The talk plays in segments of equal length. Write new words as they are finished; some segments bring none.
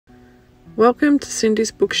Welcome to Cindy's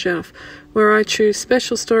Bookshelf, where I choose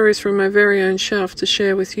special stories from my very own shelf to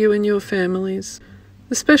share with you and your families.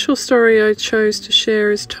 The special story I chose to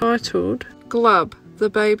share is titled Glub, the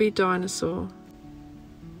Baby Dinosaur.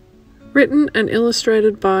 Written and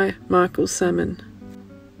illustrated by Salmon.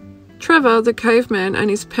 Trevor, the caveman, and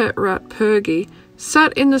his pet rat Purgy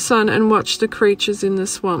sat in the sun and watched the creatures in the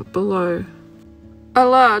swamp below. A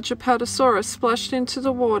large apatosaurus splashed into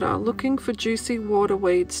the water, looking for juicy water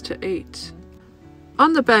weeds to eat.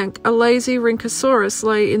 On the bank, a lazy rhynchosaurus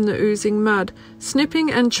lay in the oozing mud, snipping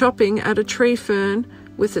and chopping at a tree fern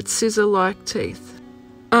with its scissor-like teeth.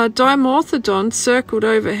 A dimorphodon circled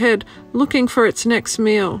overhead, looking for its next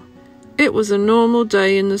meal. It was a normal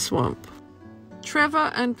day in the swamp.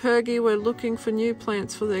 Trevor and Purgy were looking for new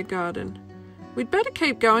plants for their garden. "We'd better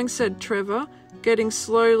keep going," said Trevor, getting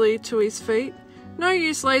slowly to his feet. "No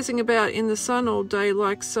use lazing about in the sun all day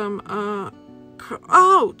like some,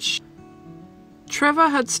 ouch!" Trevor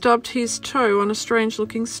had stubbed his toe on a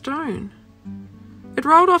strange-looking stone. It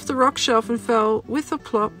rolled off the rock shelf and fell, with a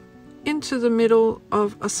plop, into the middle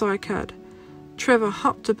of a cycad. Trevor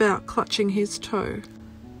hopped about, clutching his toe.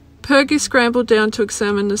 Purgy scrambled down to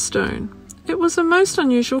examine the stone. It was a most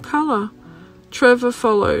unusual colour. Trevor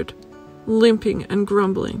followed, limping and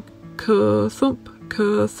grumbling. Ker-thump,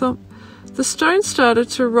 ker-thump. The stone started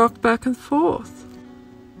to rock back and forth.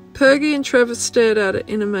 Purgy and Trevor stared at it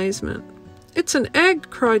in amazement. "It's an egg!"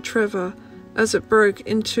 cried Trevor, as it broke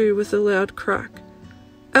in two with a loud crack.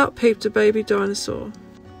 Out peeped a baby dinosaur.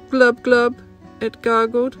 "Glub, glub," it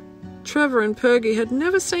gargled. Trevor and Purgy had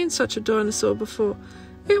never seen such a dinosaur before.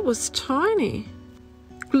 It was tiny.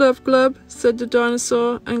 "Glub, glub," said the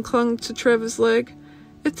dinosaur, and clung to Trevor's leg.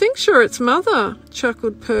 "It thinks you're its mother,"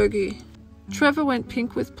 chuckled Purgy. Trevor went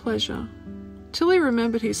pink with pleasure, till he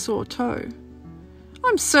remembered his sore toe.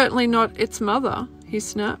 "I'm certainly not its mother," he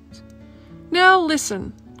snapped. "Now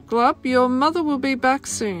listen, Glub, your mother will be back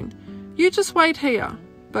soon. You just wait here."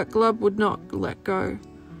 But Glub would not let go.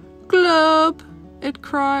 "Glub," it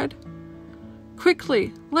cried.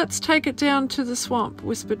 "Quickly, let's take it down to the swamp,"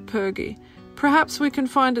 whispered Purgy. "Perhaps we can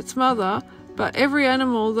find its mother, but every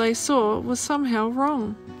animal they saw was somehow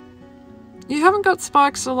wrong." "You haven't got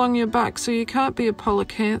spikes along your back, so you can't be a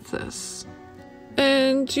polycanthus.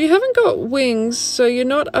 And you haven't got wings, so you're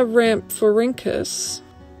not a rhamphorhynchus.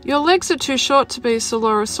 Your legs are too short to be a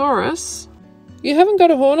Coelurosaurus. You haven't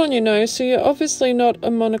got a horn on your nose, so you're obviously not a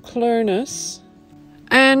monoclonus.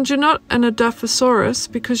 And you're not an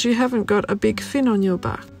Edaphosaurus because you haven't got a big fin on your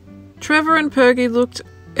back." Trevor and Purgy looked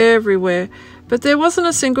everywhere, but there wasn't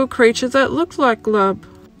a single creature that looked like Glub.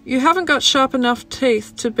 "You haven't got sharp enough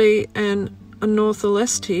teeth to be an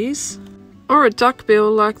Anortholestes, or a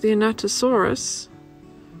duckbill like the Anatosaurus,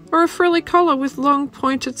 or a frilly collar with long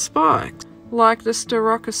pointed spikes like the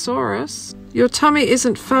Styracosaurus. Your tummy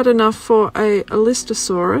isn't fat enough for a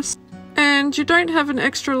Allistosaurus, and you don't have an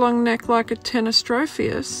extra long neck like a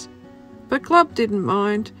Tenostropheus." But Glub didn't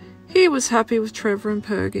mind. He was happy with Trevor and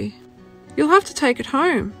Purgy. "You'll have to take it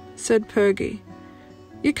home," said Purgy.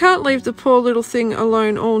 "You can't leave the poor little thing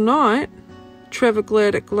alone all night." Trevor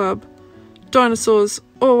glared at Glub. Dinosaurs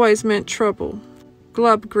always meant trouble.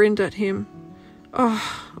 Glub grinned at him. "Oh,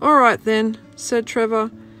 all right then," said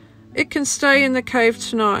Trevor. "It can stay in the cave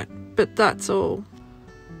tonight, but that's all."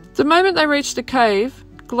 The moment they reached the cave,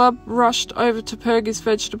 Glub rushed over to Purgy's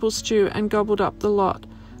vegetable stew and gobbled up the lot.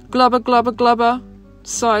 "Glubber, glubber, glubber,"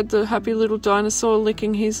 sighed the happy little dinosaur,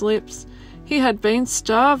 licking his lips. He had been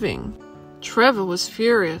starving. Trevor was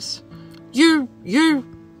furious. You!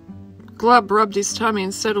 Glub rubbed his tummy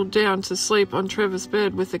and settled down to sleep on Trevor's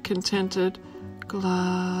bed with a contented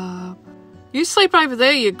glub. "You sleep over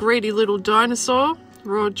there, you greedy little dinosaur,"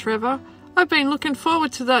 roared Trevor. "I've been looking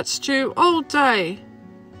forward to that stew all day."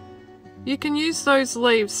 "You can use those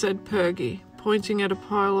leaves," said Purgy, pointing at a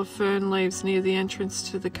pile of fern leaves near the entrance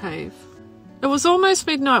to the cave. It was almost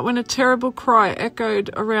midnight when a terrible cry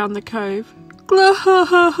echoed around the cave.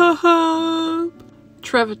 "Glub!"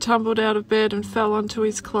 Trevor tumbled out of bed and fell onto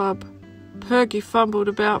his club. Purgy fumbled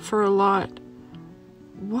about for a light.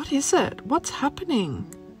 "What is it? What's happening?"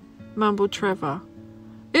 mumbled Trevor.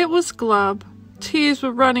 It was Glub. Tears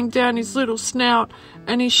were running down his little snout,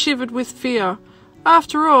 and he shivered with fear.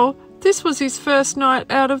 After all, this was his first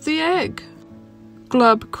night out of the egg.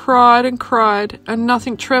 Glub cried and cried, and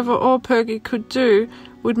nothing Trevor or Purgy could do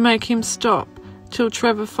would make him stop, till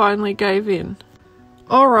Trevor finally gave in.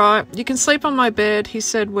 "All right, you can sleep on my bed," he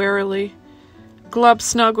said warily. Glub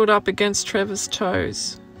snuggled up against Trevor's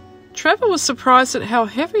toes. Trevor was surprised at how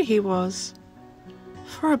heavy he was.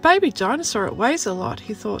 "For a baby dinosaur, it weighs a lot,"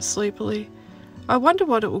 he thought sleepily. "I wonder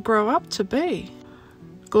what it will grow up to be."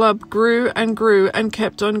 Glub grew and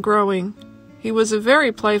kept on growing. He was a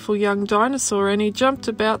very playful young dinosaur, and he jumped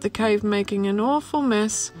about the cave making an awful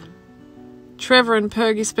mess. Trevor and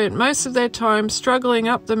Purgy spent most of their time struggling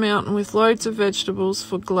up the mountain with loads of vegetables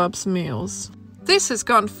for Glub's meals. "This has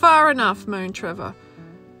gone far enough," moaned Trevor,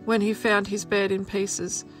 when he found his bed in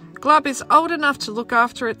pieces. "Glub is old enough to look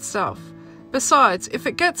after itself. Besides, if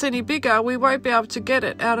it gets any bigger, we won't be able to get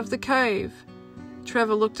it out of the cave."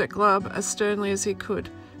 Trevor looked at Glub as sternly as he could.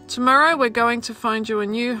 "Tomorrow we're going to find you a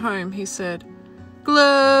new home," he said.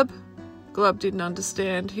 "Glub!" Glub didn't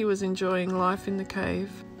understand. He was enjoying life in the cave.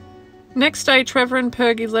 Next day, Trevor and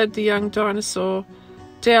Purgy led the young dinosaur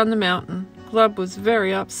down the mountain. Glub was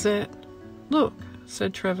very upset. "Look,"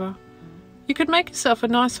 said Trevor, "you could make yourself a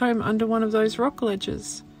nice home under one of those rock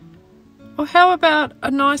ledges. Or how about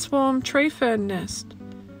a nice warm tree fern nest?"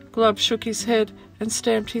 Glub shook his head and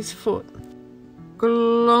stamped his foot.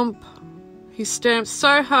 Glump! He stamped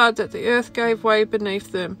so hard that the earth gave way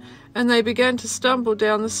beneath them, and they began to stumble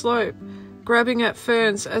down the slope, grabbing at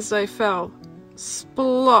ferns as they fell.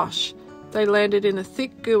 Splosh! They landed in a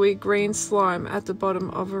thick, gooey green slime at the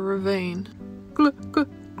bottom of a ravine.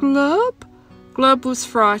 Glub? Glub was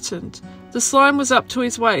frightened. The slime was up to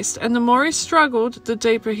his waist, and the more he struggled, the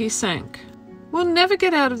deeper he sank. "We'll never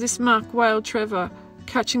get out of this muck," wailed Trevor,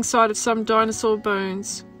 catching sight of some dinosaur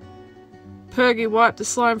bones. Purgy wiped the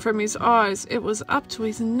slime from his eyes. It was up to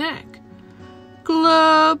his neck.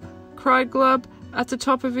 "Glub!" cried Glub at the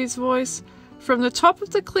top of his voice. From the top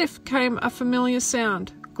of the cliff came a familiar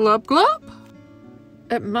sound. "Glub, glub!"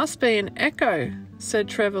 "It must be an echo," said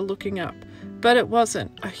Trevor, looking up. But it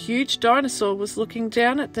wasn't. A huge dinosaur was looking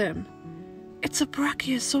down at them. "It's a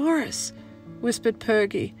Brachiosaurus," whispered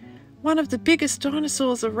Purgy. "One of the biggest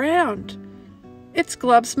dinosaurs around." "It's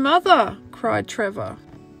Glub's mother," cried Trevor.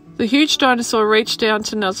 The huge dinosaur reached down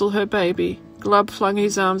to nuzzle her baby. Glub flung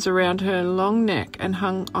his arms around her long neck and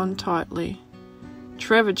hung on tightly.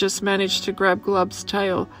 Trevor just managed to grab Glub's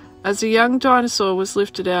tail as the young dinosaur was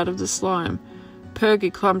lifted out of the slime.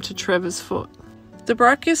 Purgy clung to Trevor's foot. The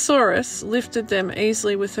Brachiosaurus lifted them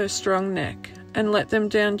easily with her strong neck and let them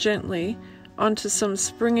down gently onto some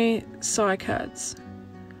springy cycads.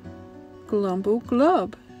 "Glumble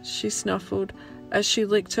glub," she snuffled as she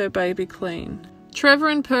licked her baby clean. Trevor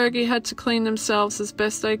and Purgy had to clean themselves as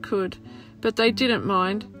best they could, but they didn't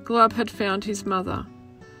mind. Glub had found his mother.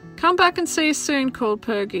 "Come back and see us soon," called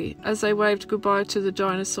Purgy as they waved goodbye to the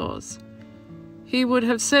dinosaurs. He would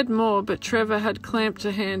have said more, but Trevor had clamped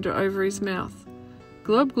a hand over his mouth.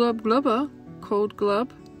 "Glub, glub, glubber," called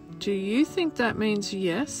Glub. "Do you think that means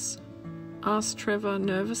yes?" asked Trevor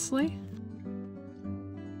nervously.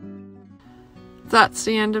 That's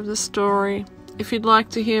the end of the story. If you'd like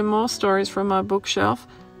to hear more stories from my bookshelf,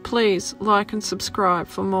 please like and subscribe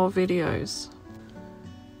for more videos.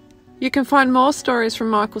 You can find more stories from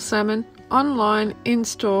Michael Salmon online,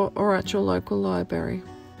 in-store, or at your local library.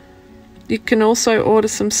 You can also order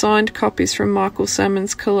some signed copies from Michael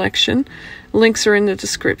Salmon's collection. Links are in the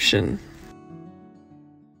description.